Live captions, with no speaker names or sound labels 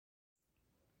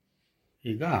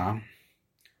ಈಗ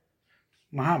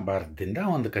ಮಹಾಭಾರತದಿಂದ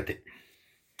ಒಂದು ಕತೆ.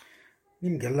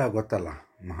 ನಿಮಗೆಲ್ಲ ಗೊತ್ತಲ್ಲ,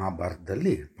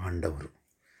 ಮಹಾಭಾರತದಲ್ಲಿ ಪಾಂಡವರು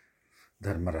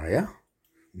ಧರ್ಮರಾಯ,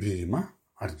 ಭೀಮ,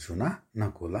 ಅರ್ಜುನ,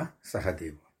 ನಕುಲ,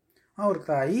 ಸಹದೇವ. ಅವ್ರ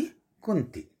ತಾಯಿ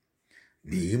ಕುಂತಿ.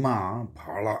 ಭೀಮ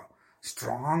ಭಾಳ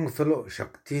ಸ್ಟ್ರಾಂಗ್ ಫೆಲೋ,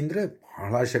 ಶಕ್ತಿ ಅಂದರೆ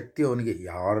ಭಾಳ ಶಕ್ತಿ ಅವನಿಗೆ,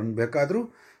 ಯಾರನ್ನು ಬೇಕಾದರೂ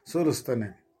ಸೋಲಿಸ್ತಾನೆ.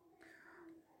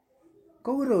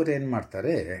 ಕೌರವರು ಏನು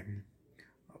ಮಾಡ್ತಾರೆ,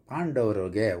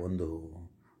 ಪಾಂಡವರಿಗೆ ಒಂದು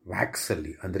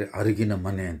ವ್ಯಾಕ್ಸಲ್ಲಿ ಅಂದರೆ ಅರಗಿನ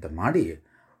ಮನೆ ಅಂತ ಮಾಡಿ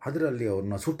ಅದರಲ್ಲಿ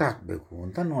ಅವ್ರನ್ನ ಸುಟ್ಟಾಕಬೇಕು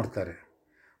ಅಂತ ನೋಡ್ತಾರೆ.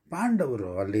 ಪಾಂಡವರು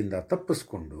ಅಲ್ಲಿಂದ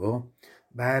ತಪ್ಪಿಸ್ಕೊಂಡು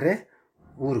ಬೇರೆ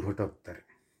ಊರಿಗೆ ಹೊಟ್ಟೋಗ್ತಾರೆ.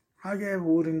 ಹಾಗೆ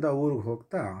ಊರಿಂದ ಊರಿಗೆ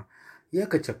ಹೋಗ್ತಾ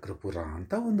ಏಕಚಕ್ರಪುರ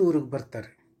ಅಂತ ಒಂದು ಊರಿಗೆ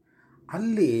ಬರ್ತಾರೆ.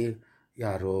 ಅಲ್ಲಿ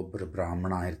ಯಾರೋ ಒಬ್ಬರು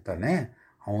ಬ್ರಾಹ್ಮಣ ಇರ್ತಾನೆ.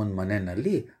 ಅವನ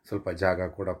ಮನೆಯಲ್ಲಿ ಸ್ವಲ್ಪ ಜಾಗ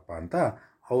ಕೊಡಪ್ಪ ಅಂತ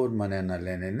ಅವ್ರ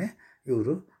ಮನೆಯಲ್ಲೇನೇ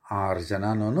ಇವರು 6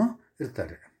 ಜನನೂ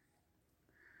ಇರ್ತಾರೆ.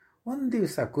 ಒಂದು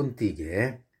ದಿವಸ ಕುಂತಿಗೆ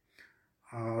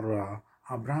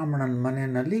ಆ ಬ್ರಾಹ್ಮಣನ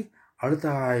ಮನೆಯಲ್ಲಿ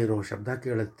ಅಳ್ತಾ ಇರೋ ಶಬ್ದ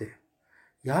ಕೇಳುತ್ತೆ.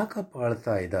 ಯಾಕಪ್ಪ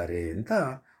ಅಳ್ತಾ ಇದ್ದಾರೆ ಅಂತ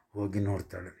ಹೋಗಿ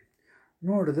ನೋಡ್ತಾಳೆ.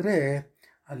 ನೋಡಿದ್ರೆ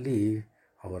ಅಲ್ಲಿ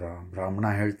ಅವರ ಬ್ರಾಹ್ಮಣ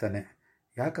ಹೇಳ್ತಾನೆ,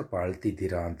 ಯಾಕಪ್ಪ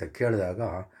ಅಳ್ತಿದ್ದೀರಾ ಅಂತ ಕೇಳಿದಾಗ,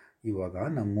 ಇವಾಗ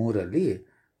ನಮ್ಮೂರಲ್ಲಿ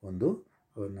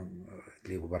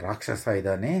ಇಲ್ಲಿ ಒಬ್ಬ ರಾಕ್ಷಸ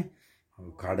ಇದ್ದಾನೆ,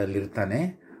 ಕಾಡಲ್ಲಿರ್ತಾನೆ.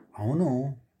 ಅವನು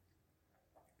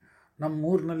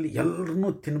ನಮ್ಮೂರಿನಲ್ಲಿ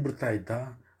ಎಲ್ಲರನ್ನೂ ತಿನ್ಬಿಡ್ತಾ ಇದ್ದ.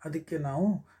 ಅದಕ್ಕೆ ನಾವು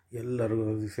ಎಲ್ಲರೂ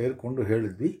ಸೇರಿಕೊಂಡು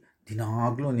ಹೇಳಿದ್ವಿ,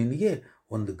 ದಿನಾಗಲೂ ನಿನಗೆ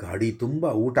ಒಂದು ಗಾಡಿ ತುಂಬ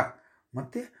ಊಟ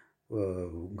ಮತ್ತು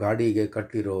ಗಾಡಿಗೆ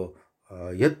ಕಟ್ಟಿರೋ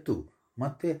ಎತ್ತು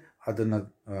ಮತ್ತು ಅದನ್ನು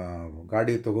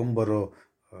ಗಾಡಿ ತೊಗೊಂಬರೋ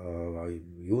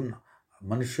ಇವನ್ನ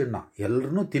ಮನುಷ್ಯನ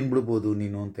ಎಲ್ಲರನ್ನೂ ತಿನ್ಬಿಡ್ಬೋದು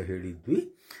ನೀನು ಅಂತ ಹೇಳಿದ್ವಿ.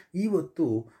 ಇವತ್ತು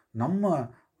ನಮ್ಮ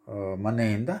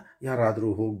ಮನೆಯಿಂದ ಯಾರಾದರೂ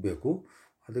ಹೋಗಬೇಕು,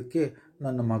 ಅದಕ್ಕೆ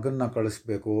ನನ್ನ ಮಗನ್ನ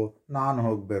ಕಳಿಸ್ಬೇಕು, ನಾನು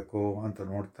ಹೋಗಬೇಕು ಅಂತ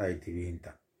ನೋಡ್ತಾ ಇದ್ದೀವಿ ಅಂತ.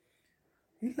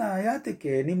 ಇಲ್ಲ,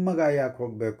 ಯಾತಕ್ಕೆ ನಿಮ್ಮ ಮಗ ಯಾಕೆ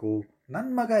ಹೋಗಬೇಕು, ನನ್ನ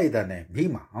ಮಗ ಇದ್ದಾನೆ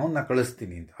ಭೀಮ, ಅವನ್ನ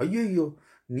ಕಳಿಸ್ತೀನಿ ಅಂತ. ಅಯ್ಯಯ್ಯೋ,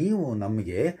 ನೀವು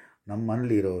ನಮಗೆ ನಮ್ಮ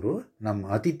ಮನೇಲಿರೋರು, ನಮ್ಮ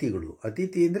ಅತಿಥಿಗಳು,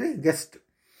 ಅತಿಥಿ ಅಂದರೆ ಗೆಸ್ಟ್,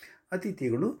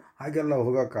 ಅತಿಥಿಗಳು, ಹಾಗೆಲ್ಲ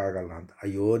ಹೋಗೋಕ್ಕಾಗಲ್ಲ ಅಂತ.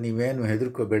 ಅಯ್ಯೋ, ನೀವೇನು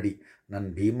ಹೆದರ್ಕೋಬೇಡಿ, ನನ್ನ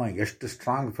ಭೀಮ ಎಷ್ಟು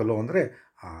ಸ್ಟ್ರಾಂಗ್ ಫೆಲೋ ಅಂದರೆ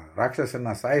ಆ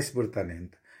ರಾಕ್ಷಸನ್ನ ಸಾಯಿಸ್ಬಿಡ್ತಾನೆ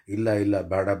ಅಂತ. ಇಲ್ಲ ಇಲ್ಲ,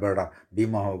 ಬೇಡ ಬೇಡ,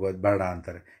 ಭೀಮ ಹೋಗೋದು ಬೇಡ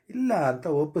ಅಂತಾರೆ. ಇಲ್ಲ ಅಂತ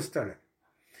ಒಪ್ಪಿಸ್ತಾಳೆ.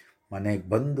 ಮನೆಗೆ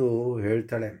ಬಂದು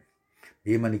ಹೇಳ್ತಾಳೆ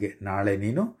ಭೀಮನಿಗೆ, ನಾಳೆ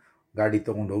ನೀನು ಗಾಡಿ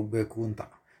ತೊಗೊಂಡು ಹೋಗಬೇಕು ಅಂತ.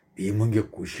 ಭೀಮಂಗೆ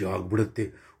ಖುಷಿ ಆಗಿಬಿಡುತ್ತೆ,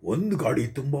 ಒಂದು ಗಾಡಿ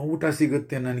ತುಂಬ ಊಟ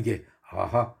ಸಿಗುತ್ತೆ ನನಗೆ,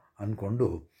 ಆಹಾ ಅಂದ್ಕೊಂಡು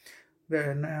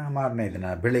ಮಾರನೇ ದಿನ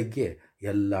ಬೆಳಗ್ಗೆ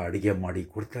ಎಲ್ಲ ಅಡುಗೆ ಮಾಡಿ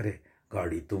ಕೊಡ್ತಾರೆ.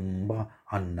 ಗಾಡಿ ತುಂಬ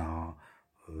ಅನ್ನ,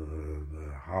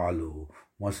 ಹಾಲು,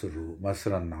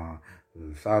 ಮೊಸರನ್ನ,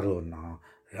 ಸಾರು ಅನ್ನ,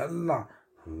 ಎಲ್ಲ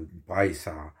ಪಾಯಸ,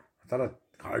 ಆ ಥರ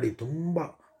ಗಾಡಿ ತುಂಬ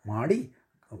ಮಾಡಿ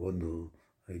ಒಂದು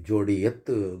ಜೋಡಿ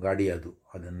ಎತ್ತು ಗಾಡಿ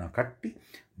ಅದನ್ನು ಕಟ್ಟಿ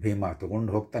ಭೀಮ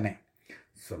ತಗೊಂಡು ಹೋಗ್ತಾನೆ.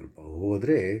 ಸ್ವಲ್ಪ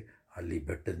ಹೋದರೆ ಅಲ್ಲಿ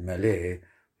ಬೆಟ್ಟದ ಮೇಲೆ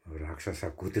ರಾಕ್ಷಸ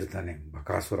ಕೂತಿರ್ತಾನೆ,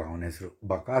 ಬಕಾಸುರ ಅವನ ಹೆಸರು.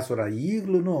 ಬಕಾಸುರ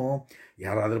ಈಗಲೂ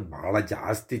ಯಾರಾದರೂ ಭಾಳ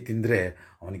ಜಾಸ್ತಿ ತಿಂದರೆ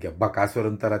ಅವನಿಗೆ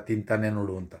ಬಕಾಸುರನ ಥರ ತಿಂತಾನೆ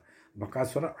ನೋಡು ಅಂತ.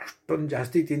 ಬಕಾಸುರ ಅಷ್ಟೊಂದು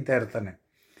ಜಾಸ್ತಿ ತಿಂತಾ ಇರ್ತಾನೆ.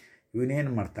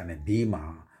 ಇವನೇನು ಮಾಡ್ತಾನೆ, ಭೀಮ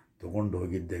ತೊಗೊಂಡು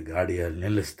ಹೋಗಿದ್ದೆ ಗಾಡಿಯಲ್ಲಿ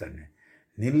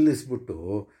ನಿಲ್ಲಿಸ್ಬಿಟ್ಟು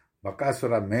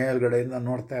ಬಕಾಸುರ ಮೇಲ್ಗಡೆಯಿಂದ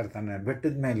ನೋಡ್ತಾ ಇರ್ತಾನೆ,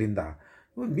 ಬೆಟ್ಟದ ಮೇಲಿಂದ.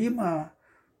 ಭೀಮ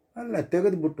ಎಲ್ಲ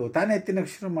ತೆಗೆದುಬಿಟ್ಟು ತಾನೇ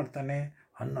ತಿನ್ನೋಕ್ಕೆ ಶುರು ಮಾಡ್ತಾನೆ.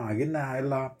 ಅನ್ನ ಆಗಿನ್ನ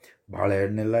ಎಲ್ಲ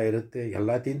ಬಾಳೆಹಣ್ಣೆಲ್ಲ ಇರುತ್ತೆ,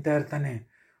 ಎಲ್ಲ ತಿಂತಾ ಇರ್ತಾನೆ.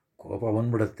 ಕೋಪ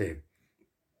ಬಂದ್ಬಿಡುತ್ತೆ.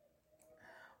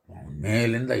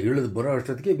 ಮೇಲಿಂದ ಇಳಿದು ಬರೋ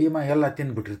ಅಷ್ಟೊತ್ತಿಗೆ ಭೀಮ ಎಲ್ಲ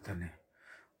ತಿಂದ್ಬಿಟ್ಟಿರ್ತಾನೆ.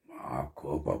 ಆ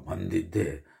ಕೋಪ ಬಂದಿದ್ದೆ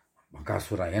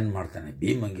ಬಕಾಸುರ ಏನು ಮಾಡ್ತಾನೆ,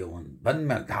 ಭೀಮಂಗೆ ಒಂದು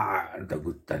ಬಂದಮೇಲೆ ಧಾ ಅಂತ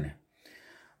ಗುತ್ತಾನೆ.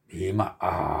 ಭೀಮ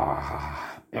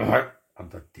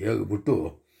ಅಂತ ತೇಗ್ಬಿಟ್ಟು,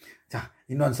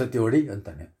 ಇನ್ನೊಂದು ಸತಿ ಹೊಡಿ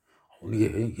ಅಂತಾನೆ. ಅವನಿಗೆ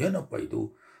ಏನಪ್ಪ ಇದು,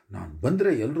 ನಾನು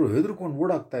ಬಂದರೆ ಎಲ್ಲರೂ ಹೆದರ್ಕೊಂಡು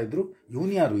ಓಡಾಗ್ತಾಯಿದ್ರು,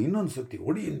 ಇವನು ಯಾರು, ಇನ್ನೊಂದು ಸತಿ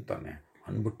ಹೊಡಿ ಅಂತಾನೆ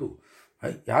ಅಂದ್ಬಿಟ್ಟು,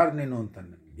 ಯಾರು ನೀನು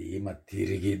ಅಂತಾನೆ. ಭೀಮ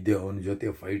ತಿರುಗಿದ್ದೆ ಅವನ ಜೊತೆ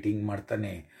ಫೈಟಿಂಗ್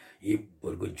ಮಾಡ್ತಾನೆ.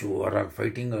 ಇಬ್ಬರಿಗೂ ಜೋರಾಗಿ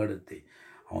ಫೈಟಿಂಗ್ ಆಡುತ್ತೆ.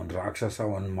 ಅವನ ರಾಕ್ಷಸ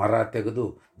ಒಂದು ಮರ ತೆಗೆದು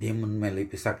ಭೀಮನ ಮೇಲೆ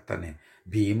ಬಿಸಾಕ್ತಾನೆ.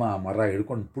 ಭೀಮ ಆ ಮರ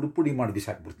ಹಿಡ್ಕೊಂಡು ಪುಡಿ ಮಾಡಿ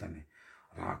ಬಿಸಾಕ್ಬಿಡ್ತಾನೆ.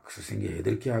 ರಾಕ್ಷಸಂಗೆ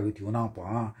ಹೆದರಿಕೆ ಆಗುತ್ತೆ, ಇವನಪ್ಪ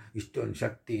ಇಷ್ಟೊಂದು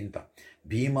ಶಕ್ತಿ ಅಂತ.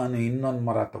 ಭೀಮನು ಇನ್ನೊಂದು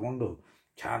ಮರ ತಗೊಂಡು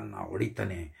ಚೆನ್ನಾಗಿ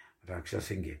ಹೊಡಿತಾನೆ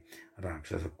ರಾಕ್ಷಸಂಗೆ.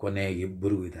 ರಾಕ್ಷಸ ಕೊನೆಗೆ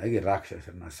ಇಬ್ಬರಿಗೂ ಇದಾಗಿ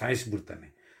ರಾಕ್ಷಸನ್ನ ಸಾಯಿಸ್ಬಿಡ್ತಾನೆ.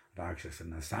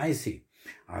 ರಾಕ್ಷಸನ್ನ ಸಾಯಿಸಿ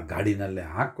ಆ ಗಾಡಿನಲ್ಲೇ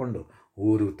ಹಾಕ್ಕೊಂಡು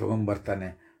ಊರಿಗೆ ತೊಗೊಂಬರ್ತಾನೆ.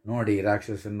 ನೋಡಿ,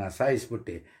 ರಾಕ್ಷಸನ್ನ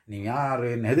ಸಾಯಿಸ್ಬಿಟ್ಟು ನೀವು ಯಾರು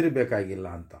ಏನು ಹೆದರಬೇಕಾಗಿಲ್ಲ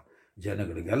ಅಂತ.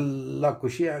 ಜನಗಳಿಗೆಲ್ಲ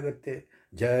ಖುಷಿ ಆಗುತ್ತೆ.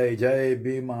 ಜೈ ಜೈ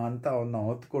ಭೀಮ ಅಂತ ಅವನ್ನ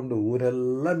ಹೊತ್ಕೊಂಡು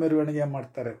ಊರೆಲ್ಲ ಮೆರವಣಿಗೆ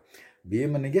ಮಾಡ್ತಾರೆ.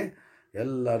 ಭೀಮನಿಗೆ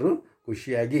ಎಲ್ಲರೂ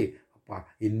ಖುಷಿಯಾಗಿ, ಅಪ್ಪ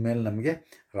ಇನ್ಮೇಲೆ ನಮಗೆ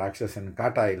ರಾಕ್ಷಸನ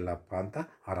ಕಾಟ ಇಲ್ಲಪ್ಪ ಅಂತ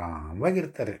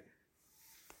ಆರಾಮವಾಗಿರ್ತಾರೆ.